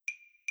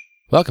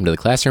Welcome to the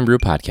Classroom Brew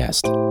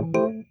Podcast.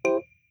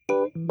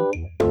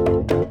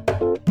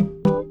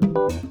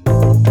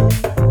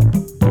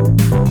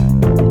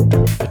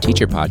 A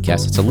teacher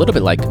podcast that's a little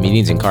bit like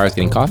comedians in cars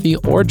getting coffee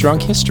or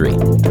drunk history. A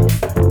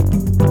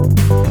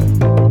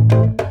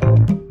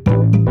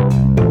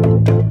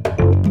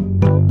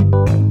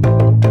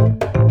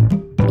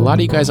lot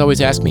of you guys always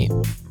ask me,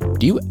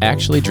 do you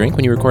actually drink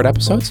when you record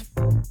episodes?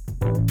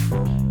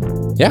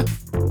 Yeah.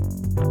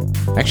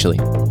 Actually.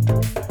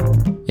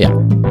 Yeah.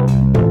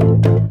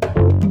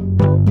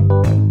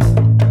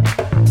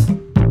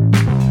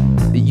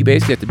 You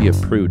basically have to be a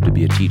prude to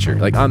be a teacher.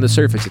 Like on the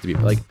surface, you have to be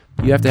like,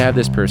 you have to have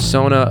this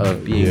persona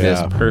of being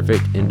this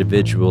perfect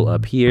individual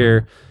up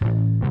here,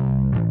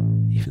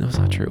 even though it's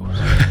not true.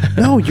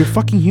 No, you're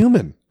fucking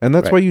human. And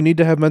that's why you need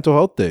to have mental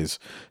health days,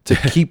 to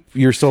keep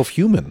yourself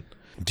human.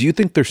 Do you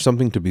think there's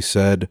something to be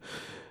said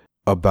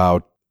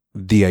about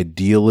the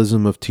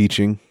idealism of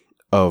teaching?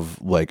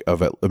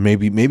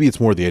 Maybe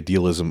it's more the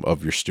idealism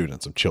of your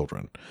students, of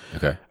children.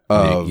 Okay.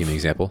 Give me an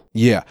example.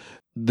 Yeah.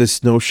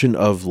 This notion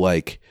of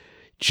like,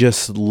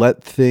 just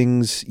let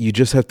things, you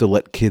just have to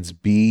let kids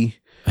be.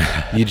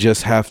 You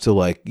just have to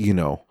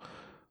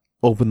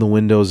open the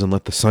windows and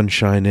let the sun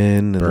shine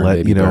in and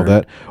burn,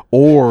 that.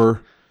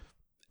 Or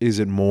is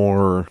it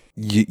more,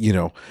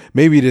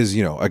 maybe it is,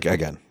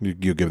 again, you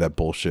give that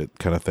bullshit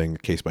kind of thing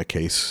case by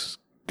case.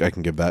 I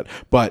can give that,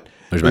 but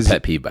there's my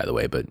pet peeve, by the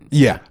way. But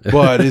yeah,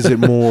 but is it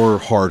more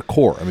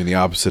hardcore? I mean, the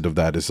opposite of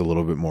that is a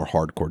little bit more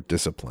hardcore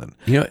discipline,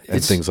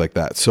 and things like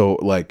that. So,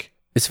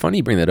 it's funny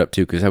you bring that up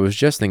too, because I was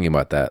just thinking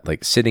about that,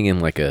 like sitting in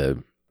like a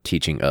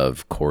teaching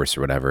of course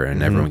or whatever,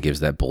 and everyone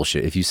gives that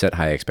bullshit. If you set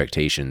high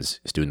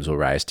expectations, students will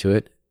rise to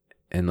it.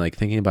 And like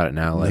thinking about it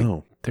now,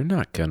 they're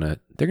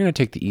gonna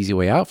take the easy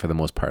way out for the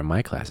most part in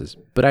my classes.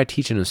 But I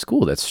teach in a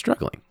school that's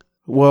struggling.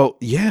 Well,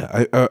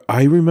 yeah,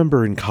 I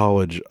remember in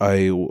college,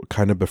 I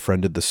kind of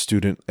befriended the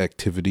student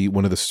activity,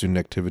 one of the student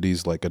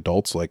activities, like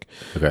adults,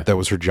 that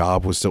was her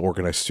job, was to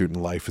organize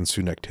student life and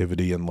student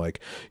activity. And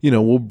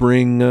we'll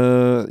bring,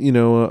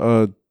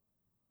 a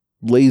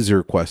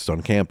laser quest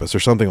on campus or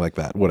something like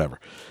that, whatever.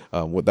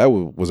 That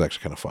was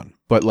actually kind of fun.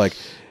 But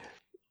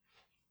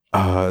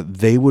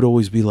they would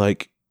always be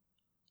like,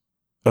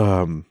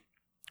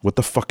 what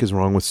the fuck is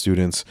wrong with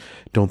students?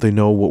 Don't they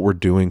know what we're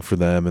doing for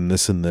them and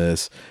this and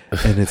this?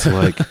 And it's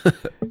like,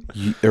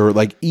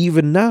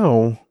 even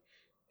now,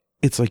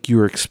 it's like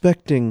you're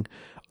expecting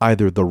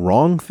either the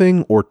wrong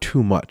thing or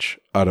too much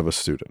out of a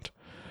student.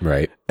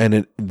 Right.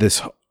 And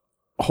this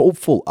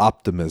hopeful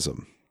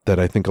optimism that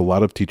I think a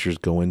lot of teachers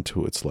go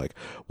into, it's like,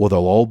 well, they'll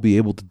all be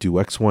able to do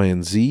X, Y,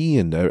 and Z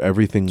and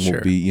everything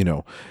will be,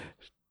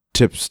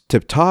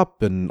 tip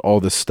top and all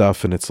this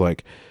stuff. And it's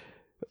like,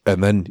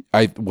 and then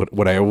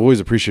what I always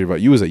appreciate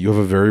about you is that you have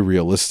a very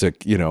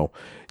realistic, you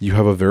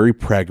have a very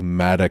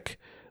pragmatic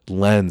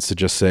lens to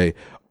just say,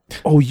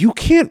 oh, you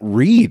can't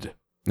read.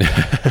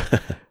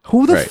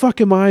 Who the fuck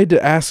am I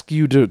to ask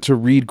you to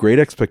read Great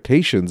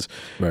Expectations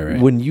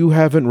when you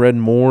haven't read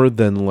more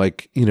than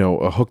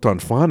a Hooked on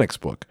Phonics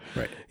book?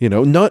 Right.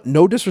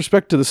 No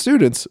disrespect to the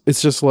students.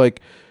 It's just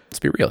like, let's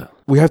be real.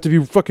 We have to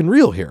be fucking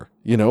real here.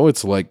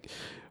 It's like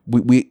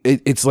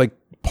it's like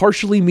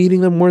partially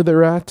meeting them where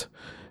they're at,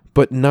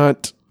 but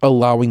not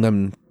allowing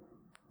them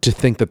to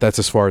think that that's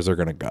as far as they're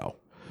going to go.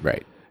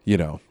 Right.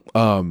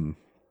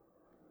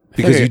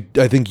 Because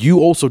I think you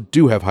also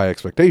do have high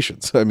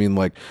expectations. I mean,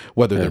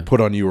 whether they're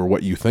put on you or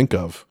what you think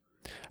of.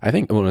 I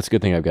think, it's a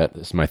good thing I've got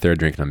this is my third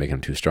drink and I'm making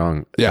them too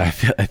strong. Yeah.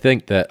 I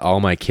think that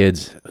all my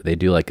kids, they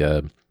do like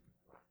a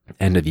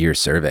end of year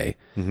survey,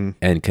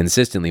 and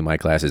consistently my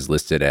class is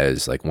listed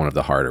as one of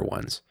the harder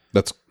ones.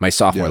 That's my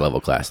sophomore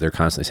level class. They're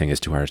constantly saying it's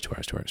too hard, it's too hard,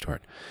 it's too hard, it's too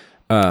hard.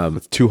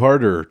 It's too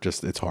hard or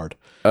just it's hard?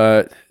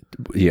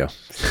 Yeah.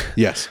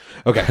 Yes.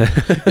 Okay.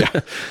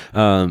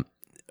 Yeah.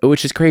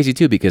 Which is crazy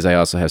too, because I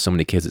also have so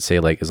many kids that say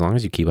as long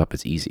as you keep up,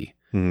 it's easy.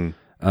 Isn't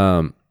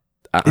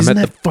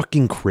that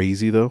fucking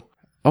crazy though?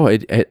 Oh,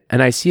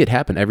 and I see it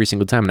happen every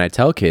single time. And I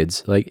tell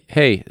kids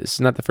hey, this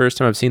is not the first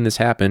time I've seen this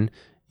happen.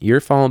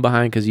 You're falling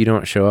behind because you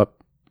don't show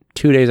up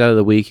 2 days out of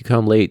the week. You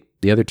come late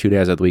the other 2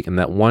 days out of the week. And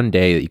that one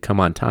day that you come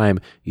on time,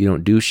 you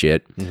don't do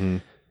shit.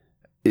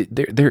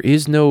 There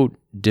is no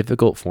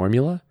difficult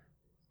formula,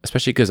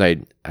 especially because I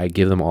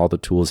give them all the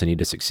tools they need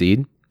to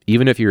succeed.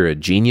 Even if you're a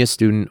genius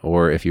student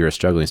or if you're a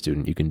struggling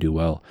student, you can do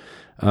well.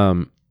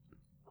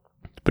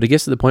 But it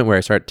gets to the point where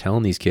I start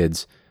telling these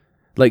kids,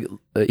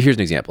 here's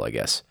an example, I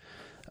guess.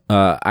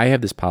 I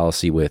have this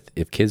policy with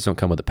if kids don't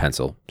come with a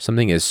pencil,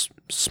 something as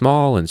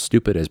small and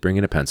stupid as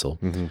bringing a pencil,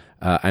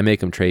 I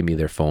make them trade me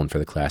their phone for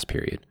the class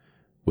period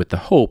with the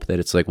hope that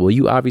it's well,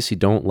 you obviously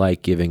don't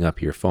like giving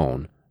up your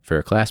phone for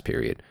a class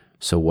period.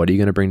 So what are you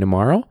going to bring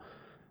tomorrow?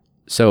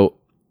 So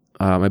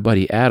my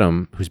buddy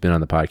Adam, who's been on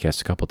the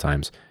podcast a couple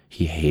times,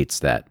 he hates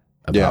that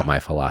about my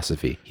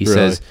philosophy. He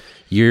says,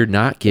 you're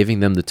not giving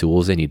them the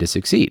tools they need to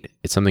succeed.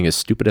 It's something as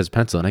stupid as a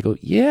pencil. And I go,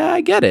 yeah,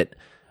 I get it.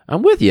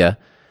 I'm with you.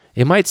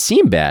 It might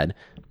seem bad,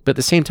 but at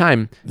the same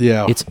time,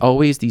 it's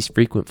always these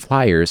frequent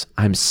flyers.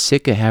 I'm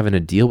sick of having to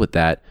deal with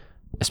that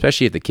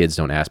especially if the kids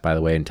don't ask, by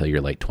the way, until you're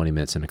like 20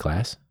 minutes into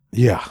class.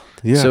 Yeah.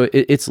 Yeah. So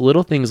it's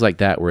little things like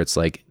that where it's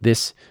like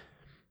this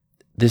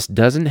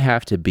doesn't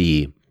have to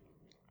be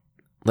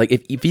like,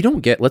 if you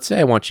don't get, let's say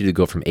I want you to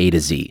go from A to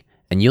Z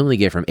and you only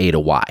get from A to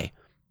Y.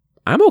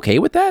 I'm okay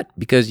with that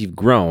because you've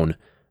grown.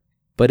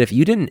 But if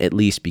you didn't at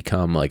least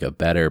become like a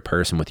better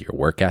person with your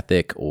work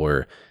ethic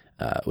or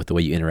with the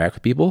way you interact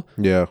with people,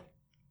 yeah,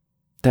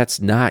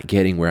 that's not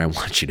getting where I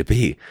want you to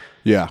be.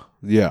 Yeah.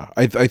 Yeah.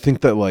 I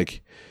think that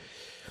like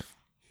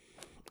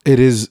it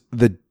is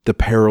the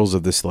perils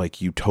of this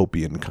like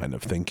utopian kind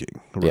of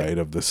thinking, right?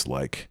 Yeah. Of this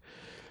like,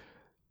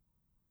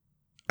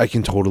 I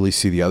can totally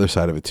see the other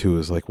side of it too,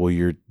 is like, well,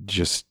 you're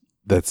just,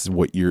 that's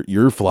what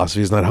your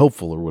philosophy is not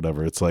helpful or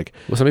whatever. It's like,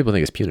 well, some people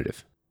think it's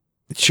punitive.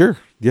 Sure.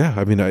 Yeah.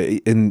 I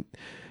mean,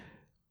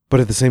 but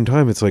at the same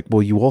time, it's like,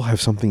 well, you all have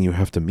something you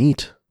have to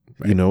meet.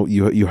 Right. You know,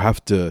 you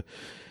have to,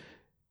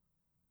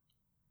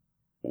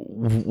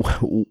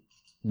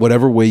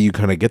 whatever way you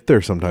kind of get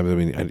there. Sometimes, I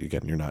mean,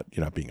 again, you're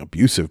not being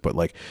abusive, but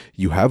like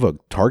you have a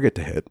target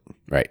to hit.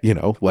 Right. You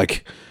know,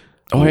 like,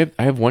 I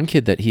have one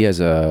kid that he has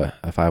a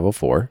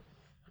 504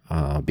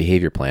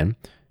 behavior plan,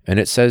 and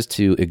it says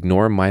to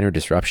ignore minor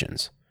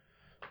disruptions.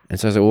 And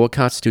so I was like, well, what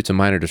constitutes a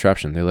minor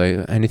disruption? They're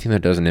like, anything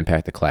that doesn't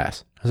impact the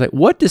class. I was like,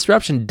 what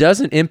disruption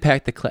doesn't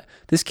impact the class?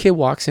 This kid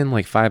walks in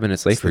like 5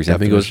 minutes late, for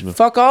example. He goes,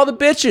 fuck all the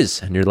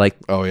bitches. And you're like,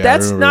 oh, yeah,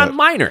 that's not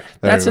minor.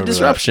 That's a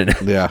disruption.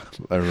 Yeah,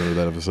 I remember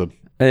that episode.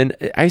 And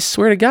I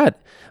swear to God,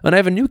 when I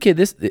have a new kid,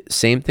 this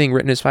same thing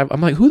written as 5.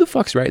 I'm like, who the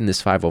fuck's writing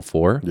this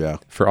 504? Yeah.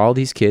 For all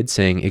these kids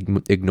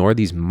saying, ignore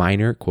these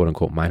minor, quote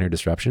unquote, minor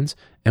disruptions.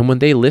 And when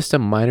they list a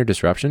minor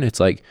disruption, it's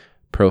like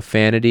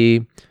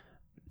profanity,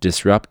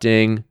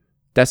 disrupting.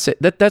 That's it.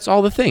 That's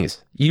all the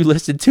things. You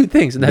listed 2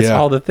 things, and that's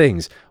all the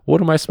things.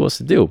 What am I supposed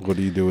to do? What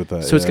do you do with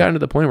that? So it's gotten to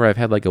the point where I've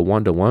had like a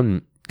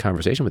one-to-one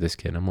conversation with this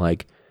kid. I'm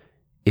like,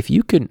 if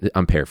you can,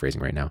 I'm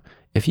paraphrasing right now,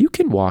 if you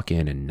can walk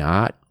in and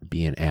not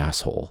be an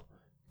asshole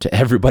to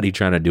everybody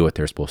trying to do what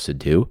they're supposed to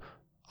do,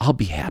 I'll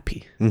be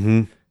happy.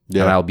 Mm-hmm.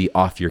 Yeah. And I'll be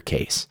off your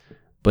case.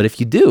 But if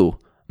you do,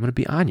 I'm going to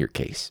be on your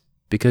case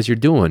because you're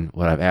doing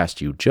what I've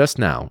asked you just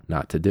now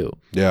not to do.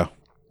 Yeah.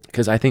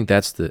 Because I think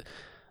that's the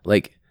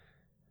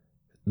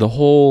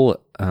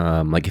whole,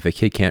 like if a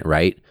kid can't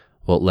write,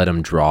 well, let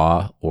them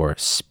draw or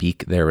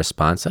speak their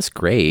response. That's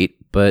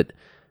great. But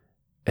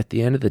at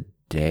the end of the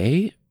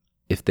day,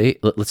 if they,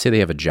 let's say they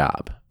have a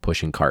job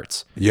pushing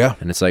carts. Yeah.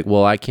 And it's like,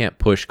 well, I can't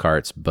push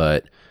carts,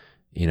 but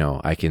you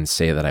know, I can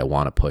say that I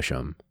want to push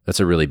them. That's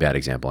a really bad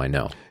example. I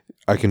know.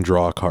 I can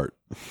draw a cart.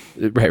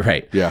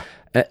 Right. Yeah.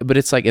 But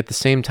it's like at the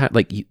same time,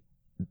 like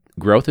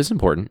growth is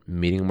important.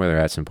 Meeting them where they're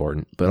at is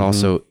important, but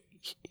also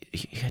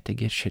you have to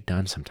get shit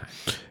done sometimes.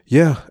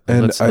 Yeah.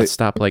 And let's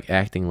stop like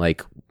acting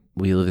like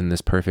we live in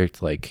this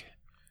perfect, like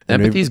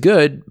empathy's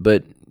good,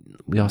 but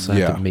we also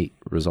have to meet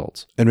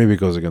results. And maybe it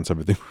goes against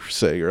everything we were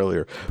saying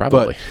earlier.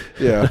 Probably.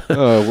 But, yeah.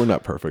 We're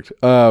not perfect.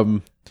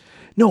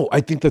 No,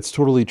 I think that's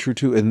totally true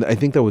too. And I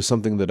think that was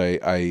something that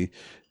I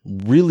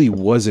really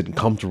wasn't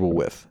comfortable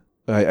with.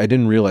 I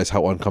didn't realize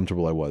how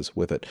uncomfortable I was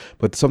with it.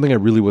 But something I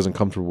really wasn't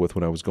comfortable with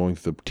when I was going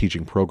through the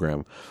teaching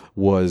program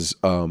was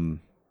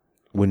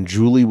when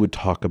Julie would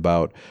talk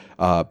about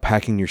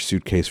packing your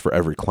suitcase for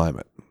every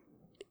climate.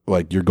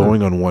 Like you're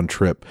going on one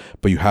trip,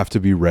 but you have to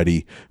be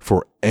ready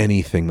for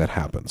anything that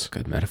happens.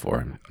 Good metaphor.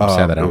 I'm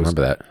sad that I don't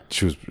remember that.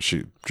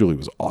 Julie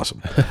was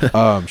awesome.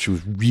 She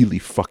was really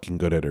fucking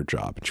good at her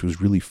job, and she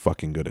was really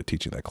fucking good at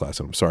teaching that class.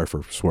 And I'm sorry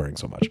for swearing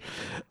so much.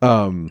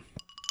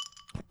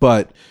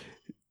 But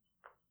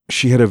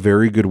she had a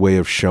very good way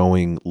of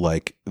showing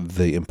like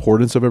the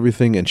importance of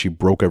everything, and she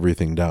broke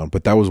everything down.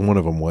 But that was one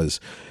of them was,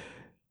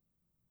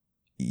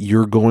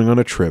 you're going on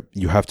a trip.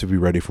 You have to be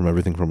ready from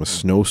everything from a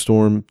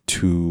snowstorm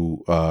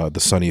to the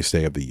sunniest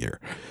day of the year.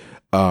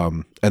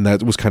 And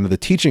that was kind of the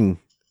teaching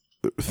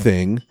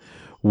thing,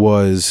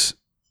 was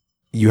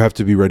you have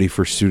to be ready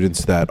for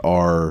students that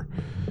are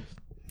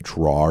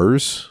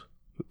drawers,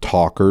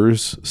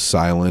 talkers,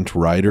 silent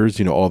writers,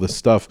 you know, all this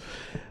stuff.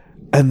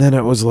 And then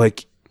I was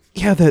like,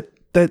 yeah,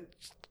 that's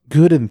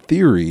good in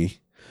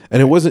theory.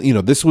 And it wasn't, you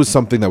know, this was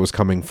something that was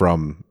coming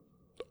from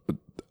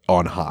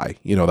on high,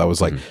 you know, that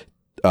was like,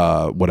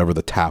 whatever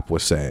the TAP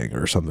was saying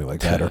or something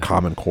like that, or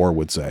Common Core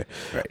would say.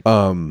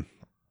 Right.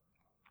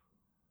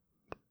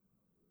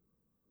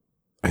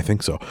 I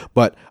think so,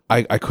 but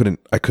I couldn't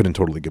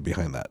totally get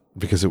behind that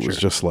because it was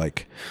just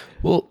like,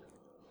 well,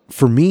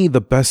 for me,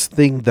 the best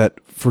thing that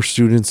for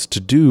students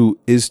to do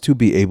is to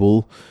be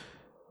able,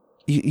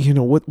 you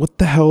know, what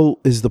the hell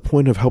is the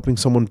point of helping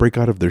someone break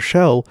out of their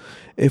shell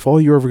if all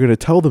you're ever going to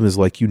tell them is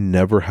like, you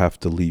never have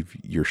to leave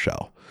your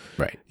shell.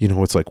 Right. You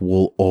know, it's like,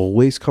 we'll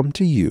always come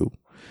to you.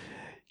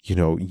 You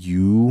know,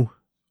 you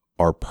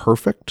are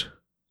perfect.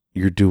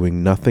 You're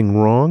doing nothing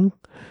wrong.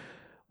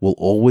 We'll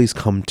always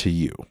come to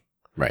you.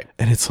 Right.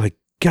 And it's like,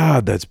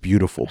 God, that's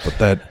beautiful.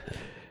 But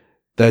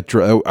I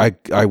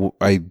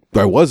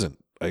wasn't.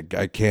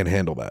 I can't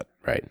handle that.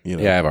 Right. You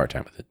know? Yeah, I have a hard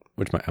time with it,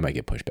 which I might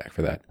get pushback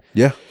for that.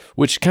 Yeah.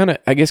 Which kind of,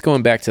 I guess,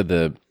 going back to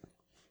the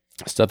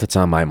stuff that's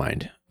on my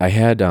mind, I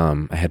had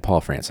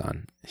Paul France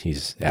on.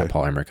 He's at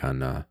Paul Emmerich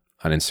on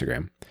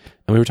Instagram.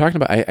 And we were talking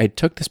about, I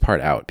took this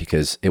part out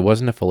because it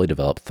wasn't a fully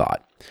developed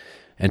thought.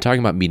 And talking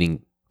about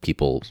meeting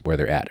people where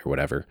they're at or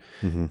whatever.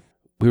 Mm-hmm.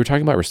 We were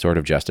talking about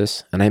restorative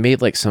justice, and I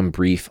made like some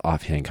brief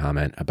offhand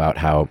comment about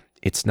how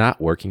it's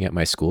not working at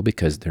my school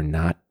because they're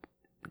not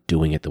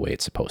doing it the way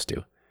it's supposed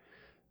to.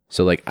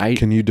 So like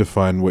Can you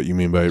define what you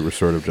mean by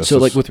restorative justice? So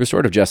like with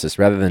restorative justice,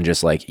 rather than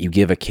just like you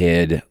give a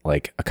kid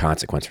like a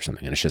consequence or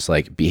something, and it's just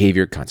like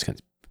behavior consequence,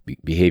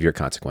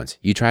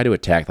 you try to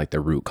attack like the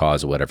root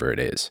cause of whatever it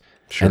is.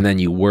 Sure. And then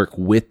you work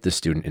with the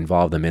student,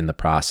 involve them in the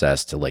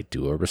process to like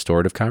do a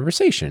restorative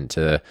conversation,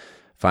 to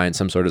find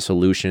some sort of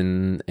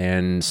solution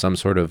and some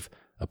sort of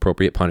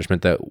appropriate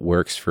punishment that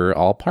works for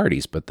all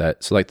parties. But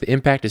so like the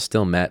impact is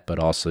still met, but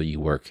also you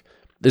work,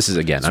 this is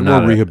again, it's I'm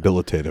more not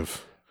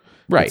rehabilitative.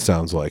 Right. It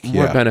sounds like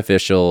more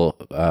beneficial,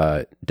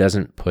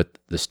 doesn't put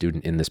the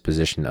student in this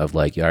position of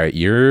like, all right,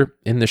 you're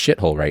in the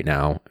shithole right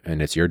now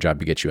and it's your job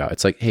to get you out.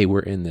 It's like, hey, we're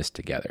in this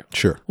together.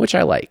 Sure. Which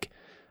I like.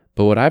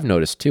 But what I've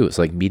noticed too is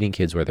like meeting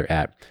kids where they're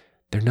at,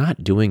 they're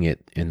not doing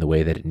it in the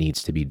way that it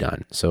needs to be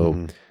done.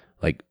 So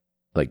like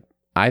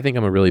I think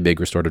I'm a really big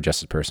restorative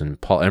justice person.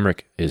 Paul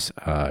Emmerich is,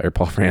 or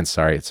Paul France,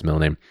 sorry, it's a middle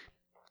name.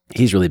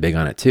 He's really big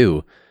on it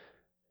too.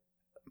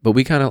 But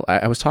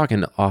I was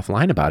talking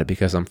offline about it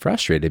because I'm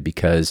frustrated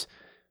because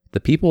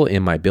the people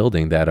in my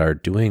building that are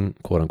doing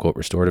quote unquote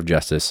restorative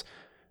justice,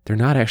 they're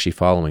not actually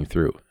following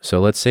through. So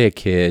let's say a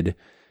kid,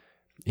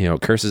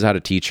 curses out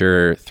a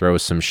teacher,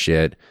 throws some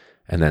shit,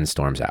 and then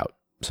storms out.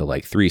 So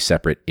like 3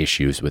 separate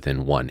issues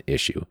within one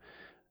issue.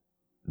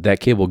 That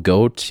kid will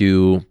go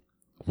to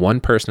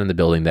one person in the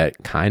building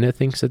that kind of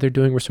thinks that they're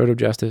doing restorative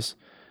justice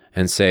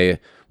and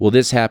say, well,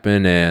 this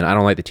happened and I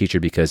don't like the teacher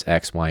because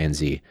X, Y, and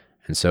Z.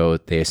 And so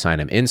they assign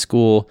him in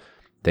school.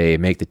 They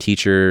make the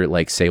teacher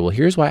like say, well,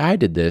 here's why I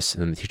did this.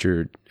 And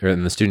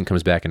the student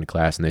comes back into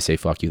class and they say,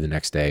 fuck you the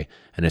next day.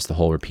 And it's the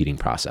whole repeating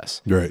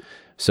process. Right.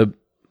 So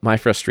my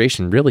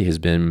frustration really has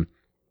been,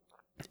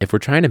 if we're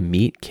trying to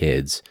meet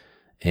kids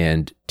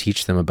and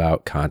teach them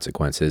about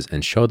consequences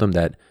and show them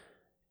that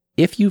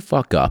if you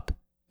fuck up,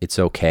 it's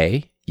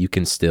okay. You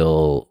can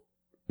still,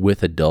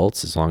 with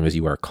adults, as long as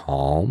you are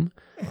calm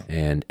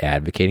and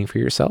advocating for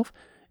yourself,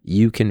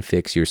 you can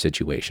fix your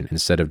situation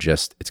instead of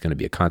just, it's going to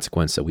be a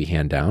consequence that we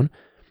hand down.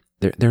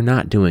 They're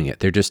not doing it.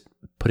 They're just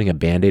putting a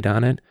Band-Aid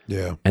on it.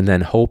 Yeah. And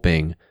then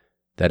hoping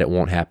that it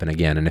won't happen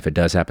again. And if it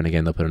does happen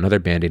again, they'll put another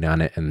Band-Aid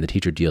on it and the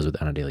teacher deals with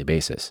it on a daily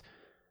basis.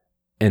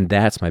 And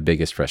that's my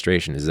biggest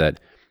frustration is that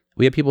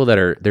we have people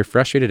that they're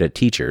frustrated at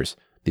teachers.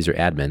 These are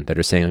admin that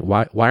are saying,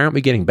 why aren't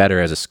we getting better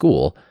as a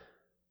school?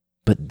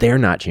 But they're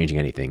not changing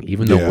anything,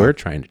 even though we're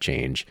trying to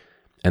change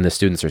and the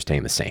students are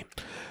staying the same.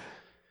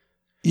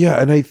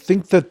 Yeah. And I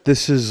think that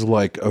this is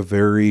like a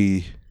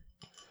very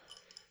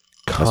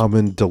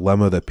common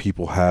dilemma that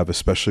people have,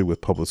 especially with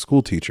public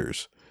school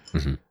teachers,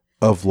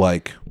 of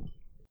like,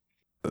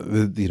 I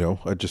don't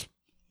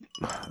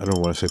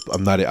want to say,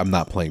 I'm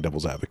not playing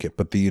devil's advocate,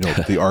 but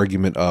the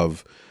argument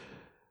of,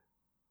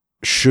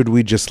 should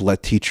we just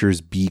let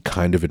teachers be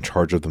kind of in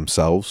charge of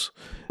themselves,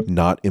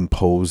 not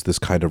impose this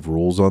kind of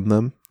rules on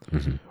them?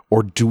 Mm-hmm.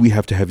 Or do we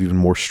have to have even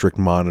more strict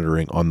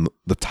monitoring on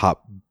the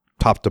top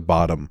to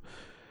bottom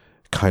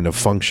kind of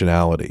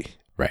functionality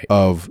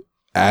of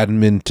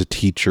admin to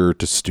teacher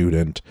to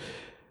student?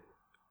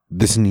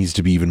 This needs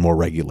to be even more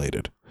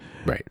regulated.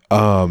 Right.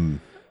 Or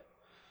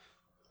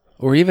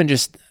even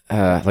just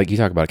like you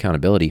talk about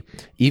accountability,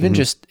 even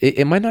just,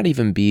 it might not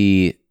even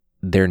be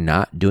they're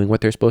not doing what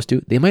they're supposed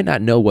to. They might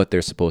not know what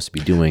they're supposed to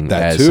be doing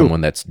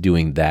someone that's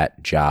doing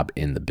that job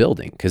in the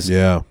building. Because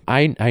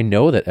I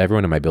know that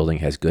everyone in my building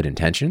has good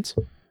intentions.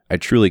 I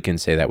truly can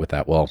say that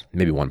without, well,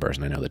 maybe one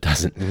person I know that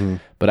doesn't.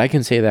 But I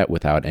can say that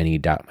without any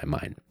doubt in my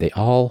mind. They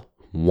all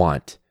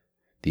want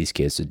these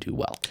kids to do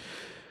well.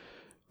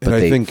 But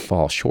they think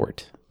fall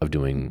short of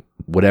doing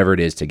whatever it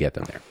is to get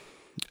them there.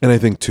 And I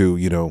think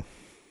too,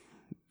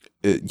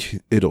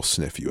 it'll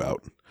sniff you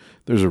out.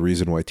 There's a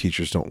reason why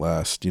teachers don't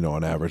last,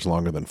 on average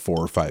longer than 4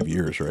 or 5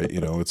 years, right?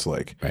 It's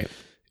like,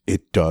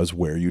 it does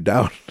wear you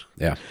down.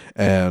 Yeah.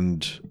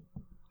 And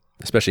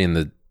especially in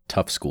the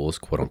tough schools,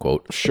 quote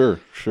unquote.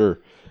 Sure.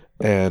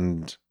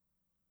 And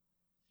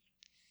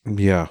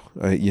yeah,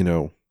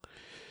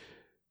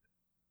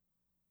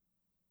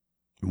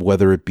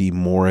 whether it be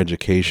more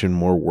education,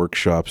 more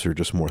workshops, or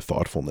just more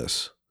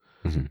thoughtfulness,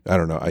 I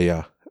don't know.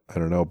 I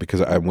don't know,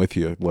 because I'm with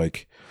you.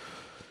 Like,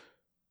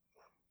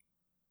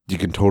 you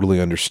can totally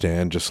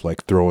understand just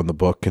like throwing the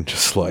book and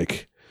just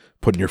like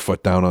putting your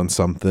foot down on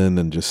something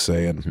and just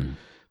saying,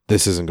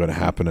 this isn't going to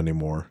happen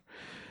anymore.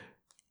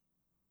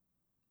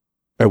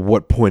 At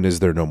what point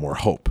is there no more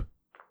hope?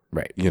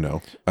 Right.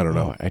 I don't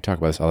know. I talk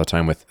about this all the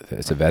time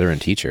it's a veteran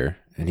teacher,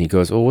 and he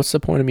goes, well, what's the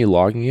point of me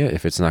logging it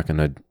if it's not going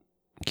to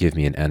give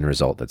me an end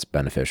result that's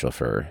beneficial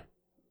for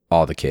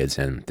all the kids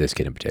and this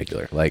kid in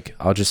particular? Like,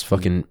 I'll just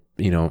fucking,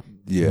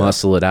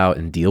 muscle it out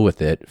and deal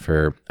with it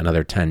for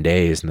another 10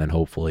 days and then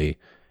hopefully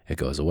it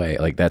goes away.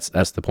 Like that's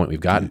the point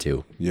we've gotten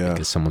to. Yeah.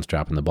 Because someone's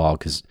dropping the ball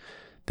because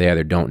They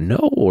either don't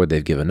know or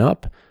they've given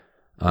up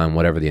on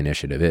whatever the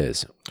initiative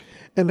is.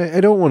 And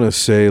I don't want to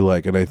say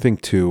like, and I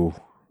think too,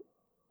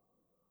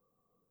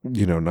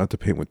 not to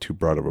paint with too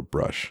broad of a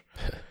brush,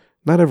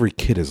 not every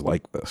kid is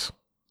like this.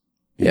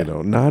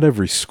 Not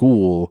every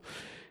school,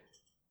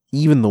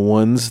 even the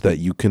ones that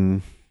you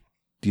can,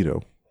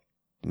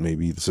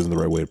 maybe this isn't the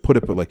right way to put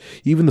it, but like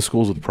even the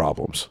schools with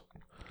problems.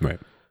 Right.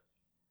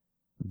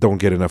 Don't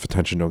get enough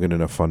attention, don't get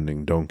enough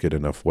funding, don't get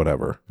enough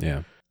whatever.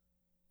 Yeah.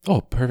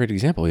 Oh, perfect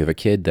example. We have a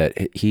kid that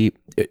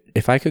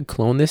if I could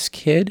clone this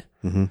kid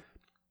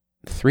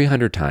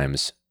 300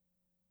 times,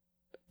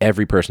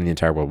 every person in the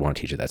entire world would want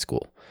to teach at that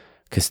school.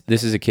 Because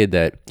this is a kid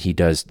that he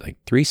does like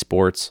 3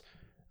 sports.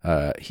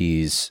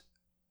 He's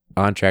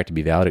on track to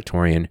be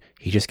valedictorian.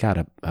 He just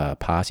got a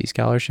Posse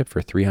scholarship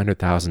for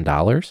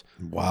 $300,000.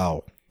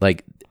 Wow.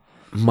 Like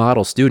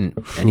model student.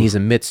 And he's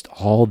amidst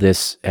all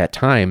this, at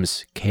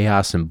times,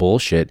 chaos and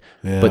bullshit.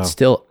 Yeah. But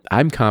still,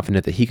 I'm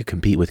confident that he could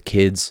compete with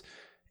kids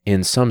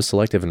in some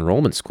selective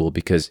enrollment school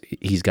because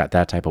he's got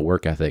that type of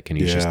work ethic and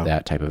he's just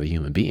that type of a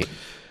human being.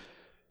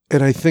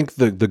 And I think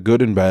the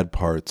good and bad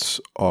parts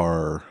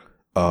are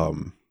a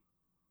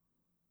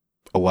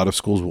lot of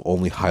schools will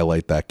only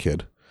highlight that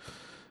kid.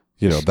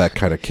 That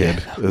kind of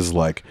kid is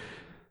like,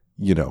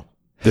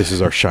 this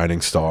is our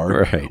shining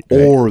star. Right.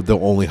 Or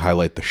they'll only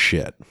highlight the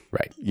shit.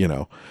 Right.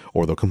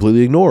 Or they'll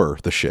completely ignore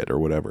the shit or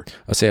whatever.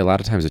 I'll say a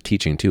lot of times with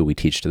teaching too, we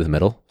teach to the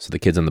middle. So the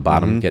kids on the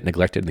bottom get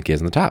neglected and the kids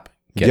on the top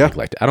get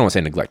neglected. I don't want to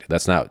say neglected.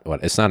 That's not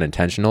it's not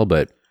intentional,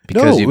 but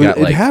because you've got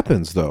it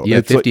happens though. You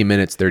have 50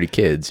 minutes, 30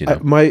 kids,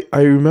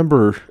 I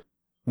remember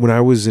when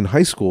I was in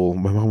high school,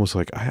 my mom was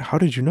like, how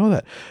did you know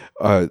that?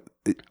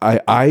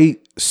 I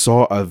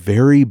saw a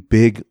very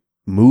big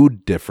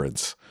mood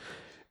difference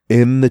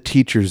in the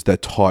teachers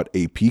that taught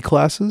AP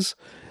classes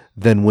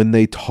than when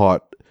they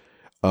taught,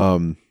 I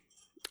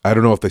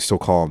don't know if they still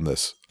call them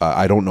this.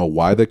 I don't know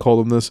why they call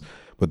them this,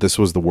 but this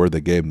was the word they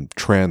gave them,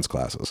 trans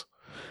classes.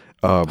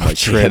 Like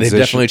they've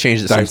definitely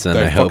changed it since then.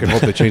 I fucking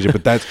hope they changed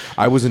it. But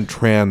I was in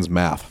trans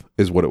math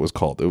is what it was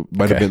called. It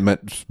might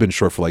have been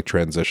short for like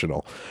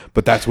transitional,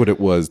 but that's what it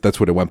was. That's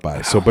what it went by.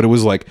 Wow. So, but it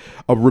was like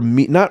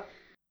not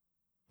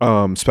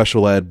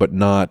special ed, but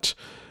not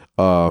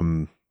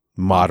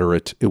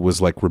moderate. It was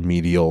like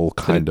remedial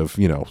kind of,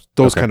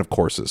 those kind of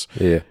courses.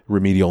 Yeah.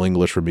 Remedial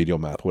English, remedial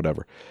math,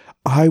 whatever.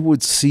 I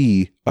would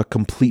see a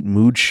complete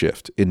mood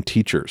shift in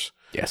teachers.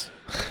 Yes.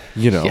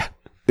 Yeah.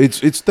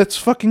 It's that's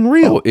fucking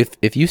real. Oh,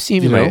 if you see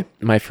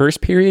my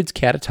first period's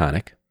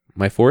catatonic,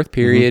 my fourth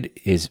period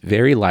is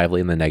very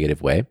lively in the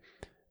negative way,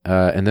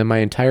 and then my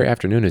entire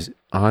afternoon is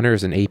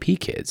honors and AP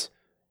kids.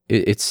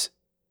 It's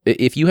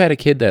if you had a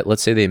kid that,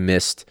 let's say they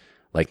missed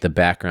like the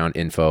background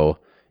info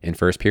in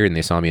first period and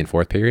they saw me in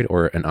fourth period,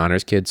 or an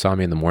honors kid saw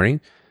me in the morning,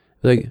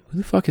 like, who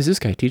the fuck is this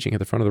guy teaching at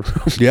the front of the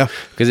room? Yeah,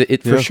 because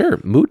it for sure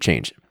mood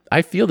change.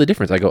 I feel the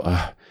difference. I go,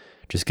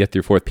 just get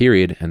through fourth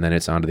period, and then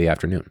it's on to the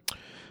afternoon.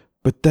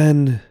 But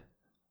then,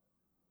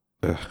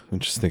 I'm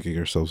just thinking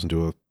ourselves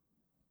into a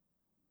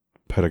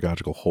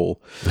pedagogical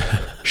hole.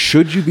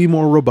 Should you be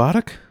more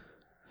robotic?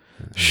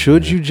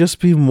 Should you just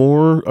be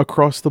more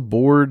across the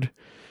board,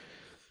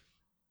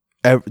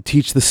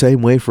 teach the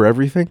same way for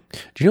everything?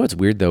 Do you know what's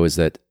weird, though, is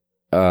that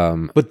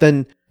but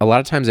then a lot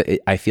of times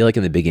I feel like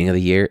in the beginning of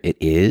the year it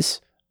is,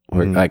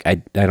 or like I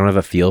don't have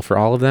a feel for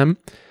all of them.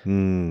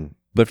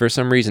 But for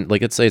some reason,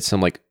 like let's say it's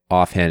some like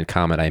offhand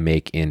comment I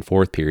make in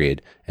fourth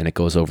period and it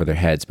goes over their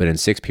heads, but in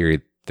sixth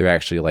period they're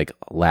actually like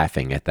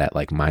laughing at that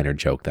like minor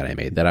joke that I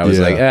made that I was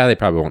like, they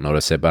probably won't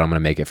notice it, but I'm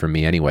going to make it for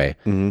me anyway.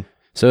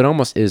 So it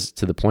almost is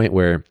to the point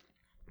where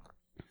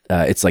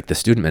it's like the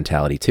student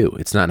mentality too.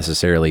 It's not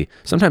necessarily,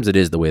 sometimes it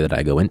is the way that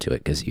I go into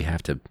it because you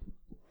have to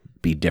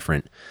be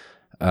different.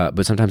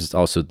 But sometimes it's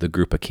also the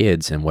group of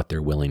kids and what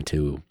they're willing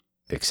to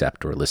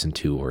accept or listen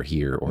to or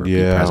hear or be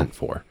present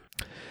for.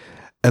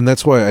 And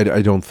that's why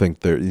I don't think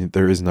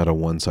there is not a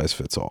one size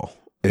fits all.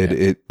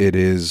 It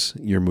is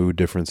your mood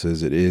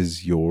differences. It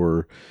is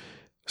your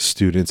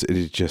students.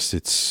 It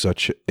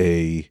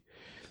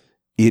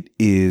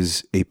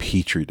is a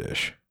petri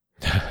dish.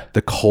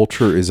 The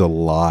culture is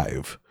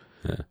alive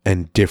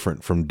and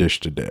different from dish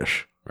to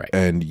dish. Right.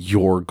 And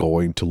you're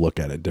going to look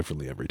at it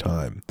differently every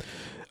time.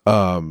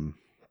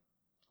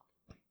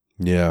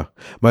 Yeah.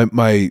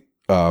 My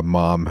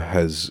mom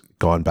has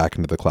gone back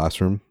into the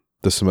classroom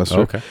this semester.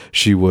 Okay.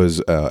 She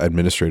was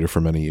administrator for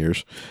many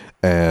years,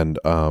 and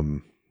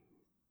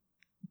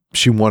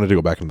she wanted to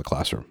go back into the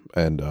classroom,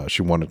 and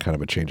she wanted kind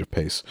of a change of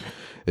pace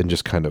and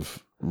just kind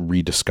of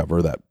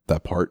rediscover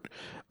that part.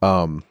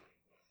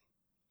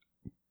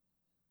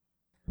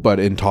 But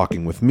in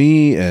talking with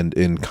me and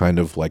in kind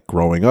of like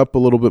growing up a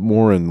little bit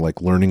more and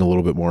like learning a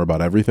little bit more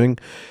about everything,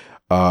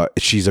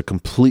 she's a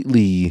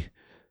completely,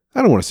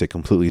 I don't want to say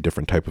completely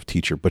different type of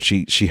teacher, but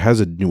she has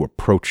a new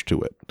approach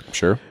to it.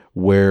 Sure.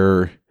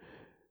 Where,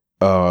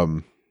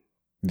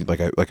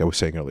 like I was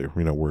saying earlier,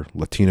 we're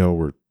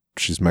Latino,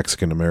 she's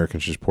Mexican American,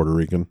 she's Puerto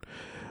Rican.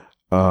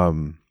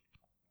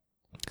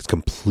 It's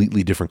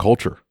completely different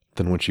culture.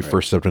 than when she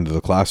first stepped into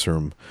the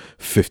classroom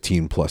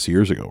 15 plus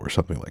years ago or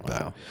something like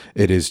that.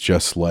 It is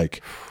just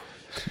like,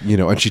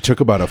 and she took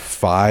about a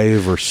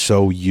 5 or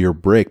so year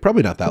break,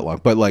 probably not that long,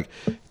 but like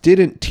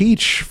didn't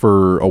teach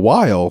for a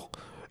while,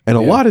 and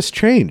a lot has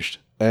changed.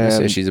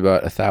 And she's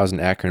about 1,000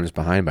 acronyms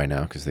behind by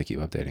now because they keep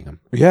updating them.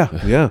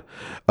 Yeah.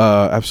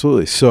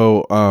 Absolutely.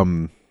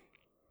 So,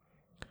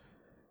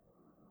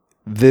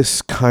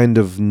 this kind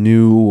of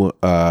new,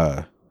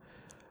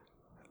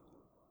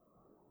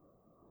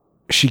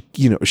 she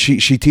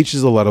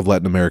teaches a lot of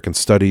Latin American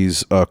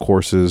studies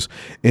courses,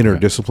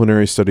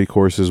 interdisciplinary study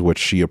courses, which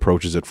she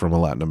approaches it from a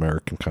Latin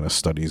American kind of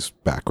studies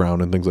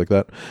background and things like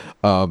that.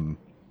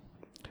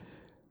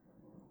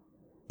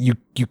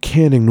 You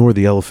can't ignore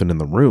the elephant in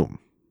the room.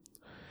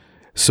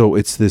 So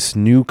it's this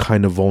new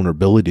kind of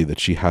vulnerability that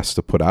she has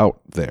to put out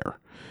there,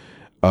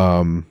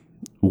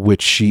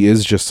 which she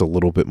is just a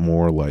little bit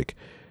more like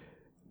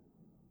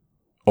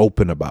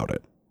open about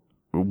it.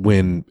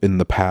 When in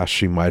the past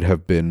she might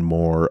have been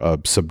more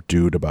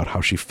subdued about how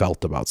she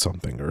felt about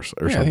something or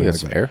something. I think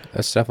that's fair.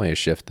 That's definitely a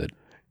shift that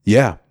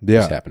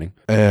is happening.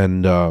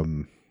 And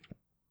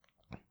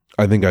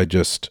I think I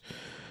just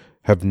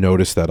have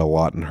noticed that a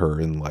lot in her.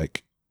 And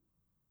like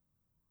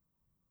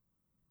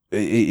it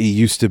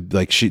used to,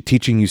 like,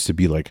 teaching used to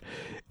be like,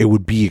 it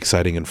would be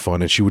exciting and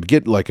fun, and she would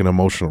get like an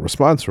emotional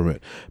response from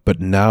it. But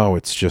now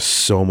it's just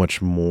so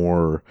much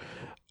more,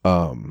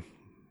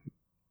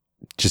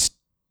 just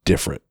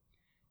different.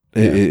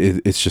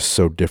 It's just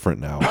so different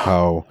now.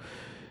 How,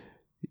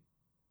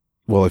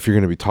 well, if you're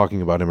going to be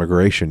talking about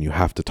immigration, you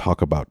have to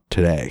talk about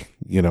today.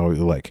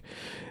 Like,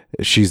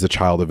 she's the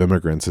child of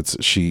immigrants.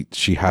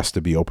 She has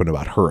to be open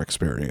about her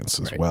experience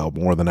as well,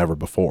 more than ever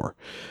before.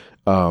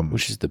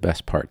 Which is the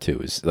best part too,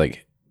 is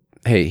like,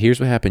 hey, here's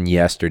what happened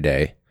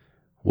yesterday.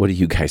 What do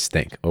you guys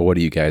think? Or what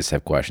do you guys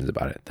have questions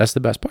about it? That's the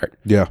best part.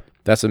 Yeah.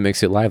 That's what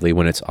makes it lively.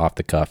 When it's off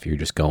the cuff, you're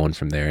just going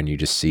from there, and you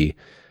just see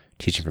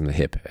teaching from the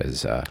hip,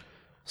 as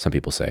some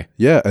people say.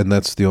 Yeah, and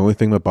that's the only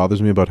thing that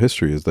bothers me about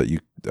history, is that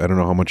I don't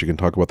know how much you can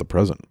talk about the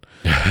present.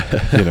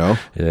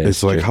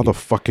 It's like, how the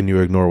fuck can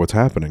you ignore what's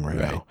happening right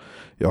now?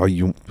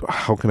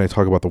 How can I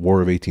talk about the War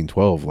of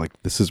 1812? Like,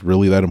 this is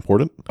really that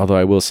important? Although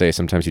I will say,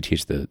 sometimes you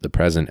teach the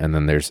present, and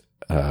then there's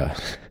an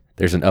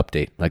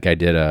update. Like I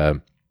did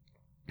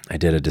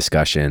a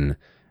discussion,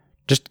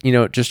 just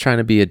trying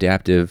to be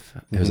adaptive.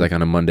 It was like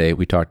on a Monday,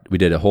 we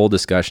did a whole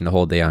discussion, a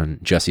whole day on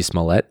Jussie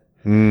Smollett.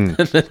 And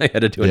then I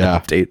had to do an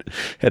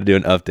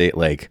update.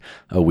 Like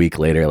a week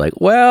later, like,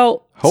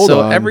 well, hold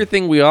on.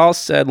 Everything we all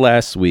said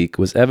last week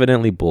was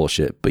evidently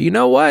bullshit. But you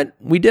know what?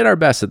 We did our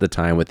best at the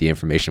time with the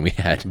information we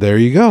had. There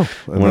you go.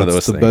 And one of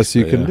those things. Best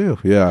you can do.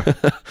 Yeah.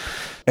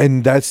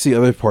 And that's the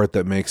other part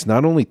that makes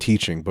not only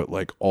teaching, but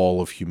like all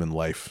of human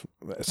life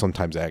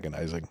sometimes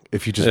agonizing.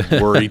 If you just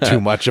worry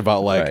too much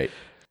about like,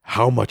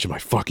 how much am I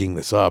fucking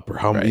this up? Or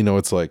how,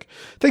 it's like,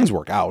 things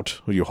work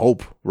out. You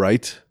hope,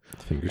 right?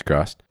 Fingers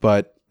crossed.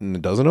 But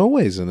it doesn't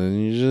always. And then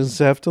you just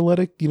have to let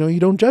it, you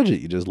don't judge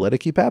it. You just let it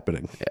keep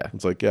happening. Yeah.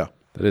 It's like, yeah.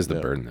 That is the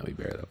burden that we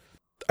bear, though.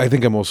 I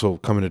think I'm also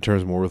coming to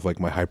terms more with like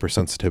my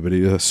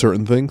hypersensitivity to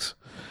certain things,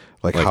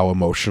 like how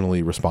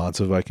emotionally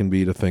responsive I can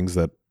be to things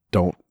that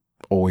don't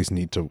always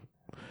need to.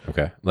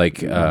 Okay, like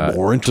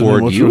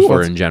toward you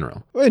or in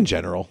general? In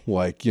general,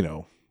 like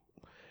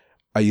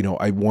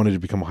I wanted to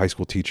become a high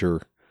school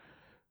teacher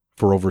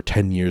for over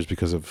 10 years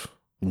because of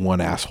one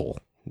asshole.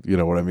 You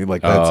know what I mean?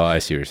 Like, I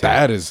see what you're saying.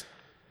 That is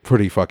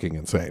pretty fucking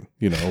insane.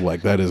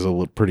 Like that is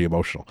pretty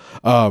emotional.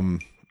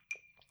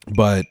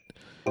 But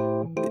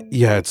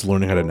yeah, it's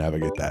learning how to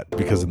navigate that,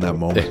 because in that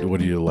moment, what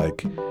do you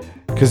like?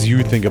 Because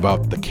you think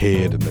about the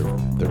kid and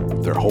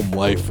their home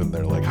life, and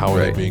they're like, how are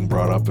they being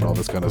brought up and all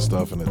this kind of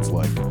stuff, and it's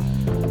like,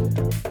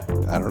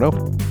 I don't know.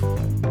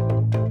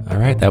 All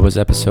right, that was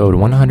episode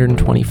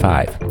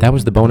 125. That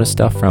was the bonus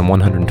stuff from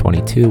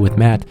 122 with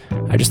Matt.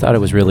 I just thought it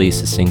was really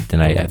succinct,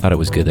 and I thought it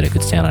was good that it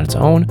could stand on its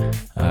own,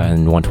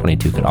 and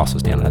 122 could also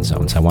stand on its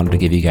own, so I wanted to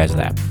give you guys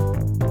that.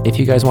 If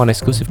you guys want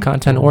exclusive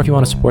content, or if you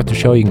want to support the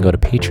show, you can go to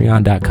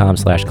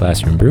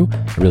patreon.com/classroombrew.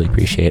 I really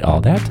appreciate all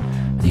that.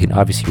 You can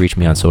obviously reach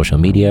me on social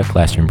media,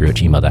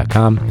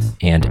 classroombrew@gmail.com,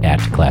 and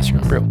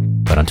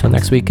 @classroombrew. But until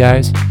next week,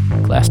 guys,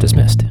 class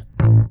dismissed.